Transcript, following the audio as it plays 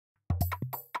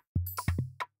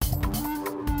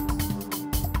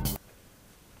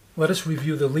Let us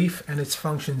review the leaf and its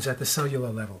functions at the cellular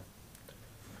level.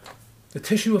 The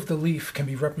tissue of the leaf can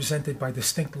be represented by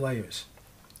distinct layers.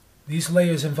 These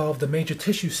layers involve the major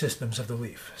tissue systems of the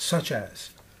leaf, such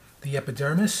as the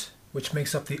epidermis, which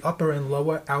makes up the upper and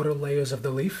lower outer layers of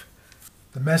the leaf,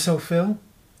 the mesophyll,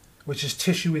 which is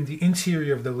tissue in the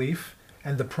interior of the leaf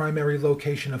and the primary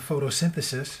location of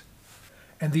photosynthesis,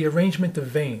 and the arrangement of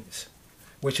veins,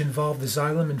 which involve the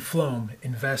xylem and phloem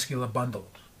in vascular bundles.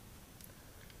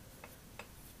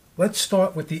 Let's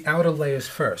start with the outer layers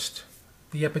first,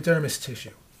 the epidermis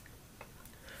tissue.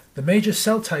 The major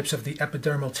cell types of the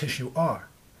epidermal tissue are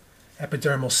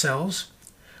epidermal cells,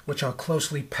 which are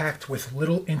closely packed with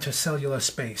little intercellular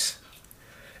space.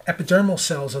 Epidermal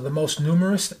cells are the most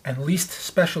numerous and least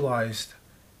specialized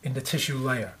in the tissue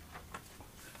layer.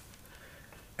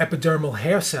 Epidermal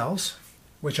hair cells,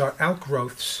 which are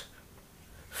outgrowths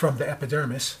from the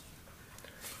epidermis.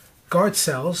 Guard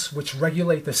cells, which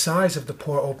regulate the size of the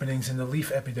pore openings in the leaf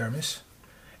epidermis,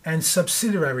 and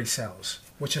subsidiary cells,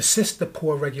 which assist the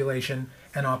pore regulation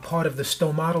and are part of the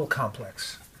stomatal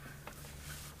complex.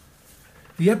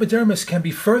 The epidermis can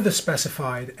be further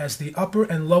specified as the upper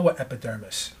and lower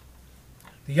epidermis.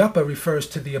 The upper refers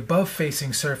to the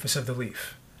above-facing surface of the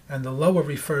leaf, and the lower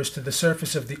refers to the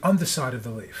surface of the underside of the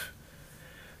leaf.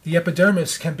 The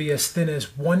epidermis can be as thin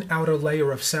as one outer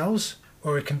layer of cells,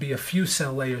 or it can be a few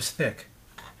cell layers thick.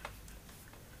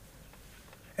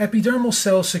 Epidermal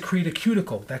cells secrete a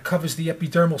cuticle that covers the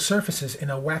epidermal surfaces in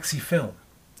a waxy film.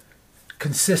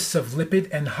 Consists of lipid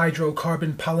and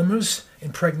hydrocarbon polymers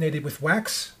impregnated with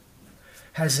wax.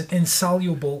 Has an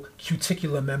insoluble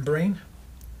cuticular membrane.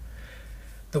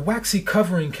 The waxy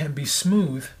covering can be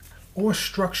smooth or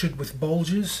structured with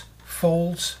bulges,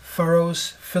 folds,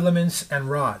 furrows, filaments, and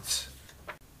rods.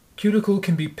 Cuticle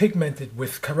can be pigmented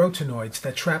with carotenoids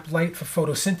that trap light for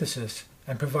photosynthesis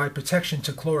and provide protection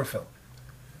to chlorophyll.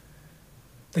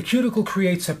 The cuticle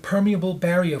creates a permeable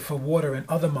barrier for water and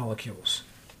other molecules,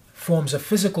 forms a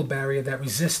physical barrier that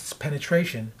resists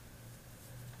penetration,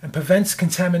 and prevents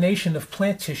contamination of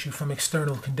plant tissue from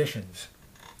external conditions.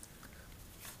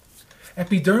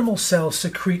 Epidermal cells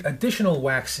secrete additional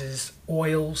waxes,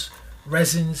 oils,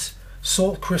 resins,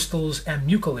 salt crystals, and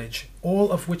mucilage,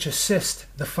 all of which assist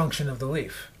the function of the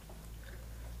leaf.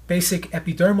 Basic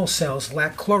epidermal cells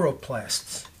lack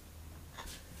chloroplasts.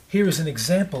 Here is an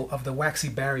example of the waxy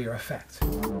barrier effect.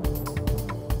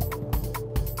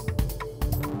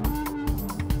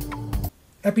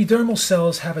 Epidermal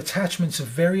cells have attachments of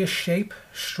various shape,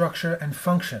 structure, and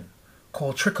function,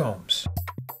 called trichomes.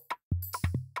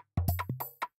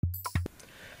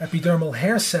 Epidermal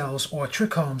hair cells, or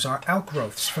trichomes, are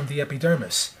outgrowths from the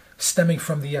epidermis, stemming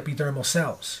from the epidermal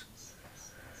cells.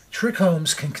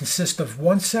 Trichomes can consist of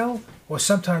one cell, or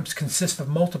sometimes consist of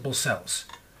multiple cells.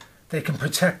 They can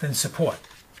protect and support.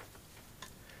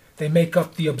 They make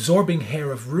up the absorbing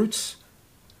hair of roots.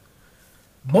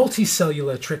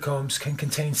 Multicellular trichomes can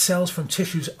contain cells from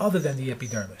tissues other than the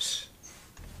epidermis.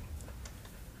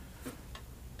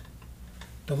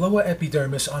 The lower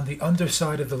epidermis on the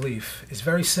underside of the leaf is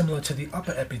very similar to the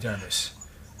upper epidermis,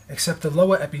 except the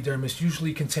lower epidermis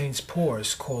usually contains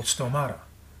pores called stomata.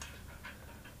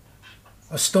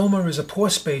 A stoma is a pore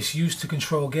space used to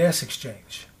control gas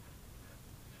exchange.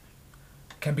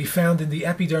 Can be found in the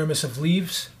epidermis of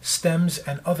leaves, stems,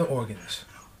 and other organs.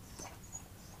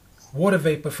 Water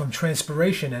vapor from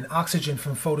transpiration and oxygen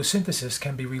from photosynthesis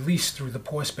can be released through the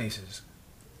pore spaces.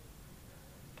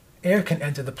 Air can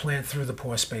enter the plant through the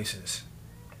pore spaces.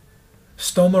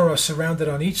 Stoma are surrounded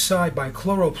on each side by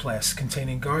chloroplasts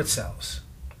containing guard cells.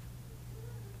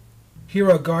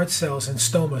 Here are guard cells and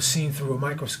stoma seen through a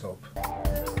microscope.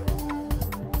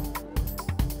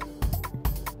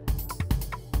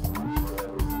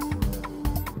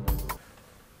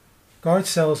 Guard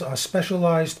cells are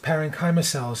specialized parenchyma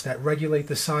cells that regulate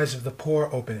the size of the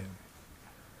pore opening.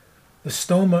 The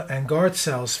stoma and guard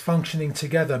cells functioning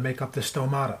together make up the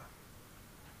stomata.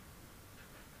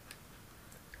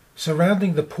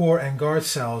 Surrounding the pore and guard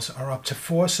cells are up to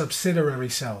 4 subsidiary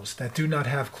cells that do not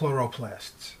have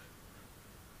chloroplasts.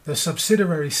 The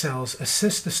subsidiary cells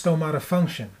assist the stomata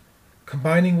function,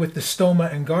 combining with the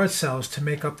stoma and guard cells to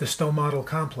make up the stomatal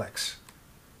complex.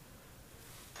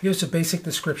 Here's a basic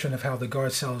description of how the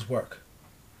guard cells work.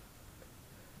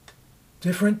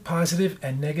 Different positive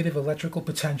and negative electrical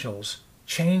potentials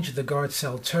change the guard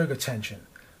cell turgor tension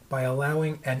by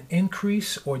allowing an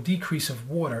increase or decrease of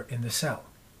water in the cell.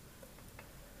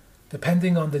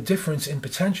 Depending on the difference in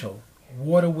potential,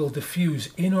 water will diffuse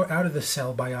in or out of the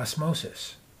cell by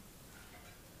osmosis.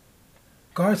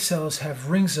 Guard cells have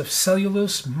rings of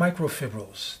cellulose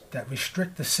microfibrils that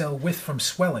restrict the cell width from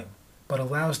swelling but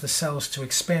allows the cells to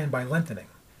expand by lengthening.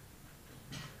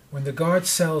 When the guard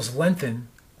cells lengthen,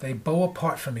 they bow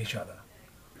apart from each other.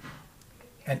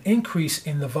 An increase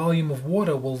in the volume of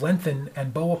water will lengthen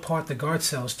and bow apart the guard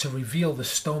cells to reveal the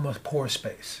stoma pore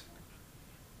space.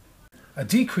 A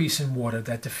decrease in water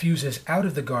that diffuses out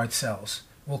of the guard cells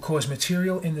will cause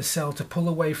material in the cell to pull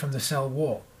away from the cell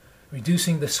wall,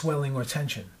 reducing the swelling or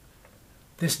tension.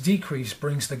 This decrease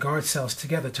brings the guard cells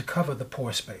together to cover the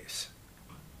pore space.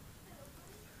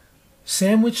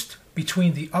 Sandwiched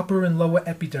between the upper and lower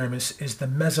epidermis is the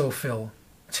mesophyll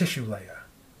tissue layer.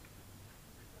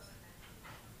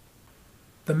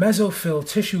 The mesophyll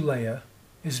tissue layer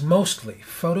is mostly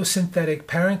photosynthetic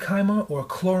parenchyma or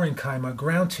chlorenchyma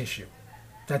ground tissue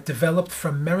that developed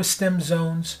from meristem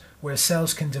zones where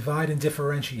cells can divide and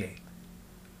differentiate.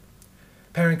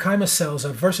 Parenchyma cells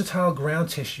are versatile ground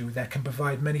tissue that can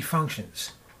provide many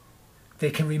functions.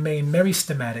 They can remain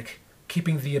meristematic,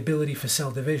 keeping the ability for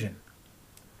cell division.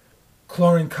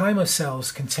 Chlorenchyma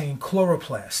cells contain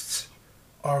chloroplasts,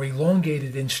 are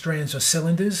elongated in strands or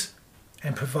cylinders,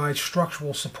 and provide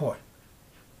structural support.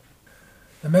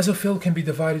 The mesophyll can be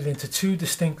divided into two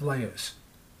distinct layers,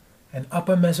 an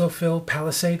upper mesophyll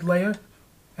palisade layer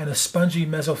and a spongy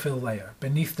mesophyll layer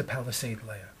beneath the palisade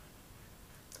layer.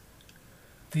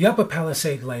 The upper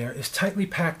palisade layer is tightly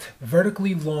packed,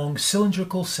 vertically long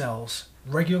cylindrical cells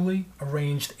regularly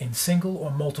arranged in single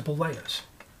or multiple layers.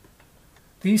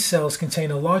 These cells contain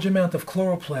a large amount of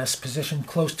chloroplasts positioned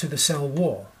close to the cell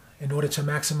wall in order to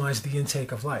maximize the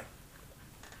intake of light.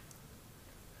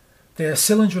 Their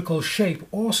cylindrical shape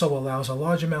also allows a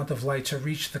large amount of light to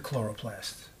reach the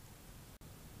chloroplasts.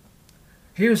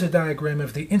 Here's a diagram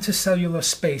of the intercellular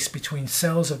space between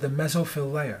cells of the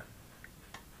mesophyll layer.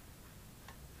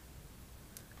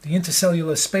 The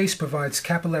intercellular space provides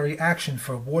capillary action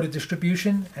for water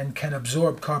distribution and can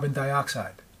absorb carbon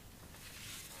dioxide.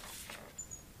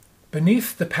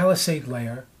 Beneath the palisade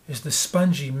layer is the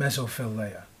spongy mesophyll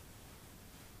layer.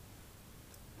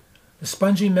 The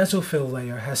spongy mesophyll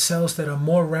layer has cells that are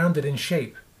more rounded in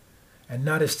shape and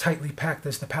not as tightly packed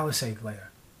as the palisade layer.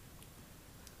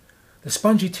 The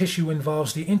spongy tissue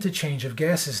involves the interchange of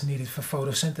gases needed for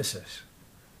photosynthesis.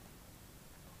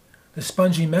 The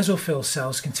spongy mesophyll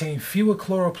cells contain fewer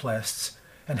chloroplasts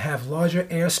and have larger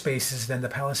air spaces than the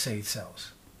palisade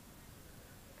cells.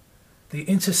 The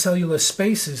intercellular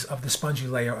spaces of the spongy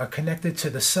layer are connected to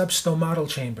the substomatal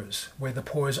chambers where the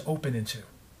pores open into.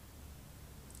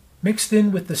 Mixed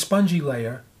in with the spongy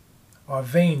layer are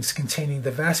veins containing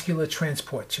the vascular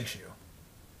transport tissue.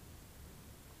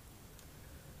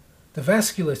 The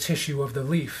vascular tissue of the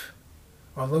leaf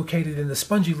are located in the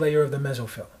spongy layer of the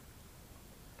mesophyll.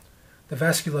 The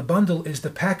vascular bundle is the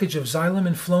package of xylem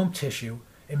and phloem tissue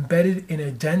embedded in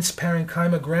a dense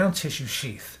parenchyma ground tissue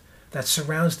sheath that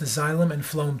surrounds the xylem and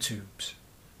phloem tubes.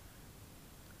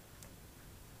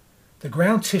 The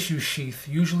ground tissue sheath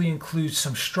usually includes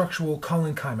some structural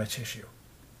collenchyma tissue.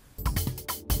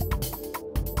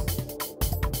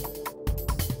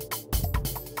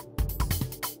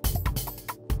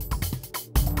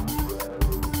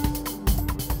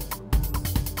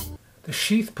 The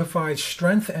sheath provides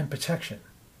strength and protection.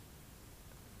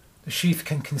 The sheath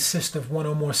can consist of one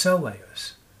or more cell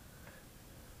layers.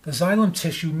 The xylem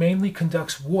tissue mainly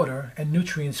conducts water and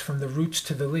nutrients from the roots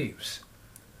to the leaves.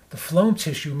 The phloem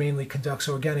tissue mainly conducts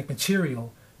organic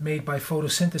material made by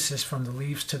photosynthesis from the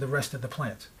leaves to the rest of the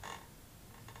plant.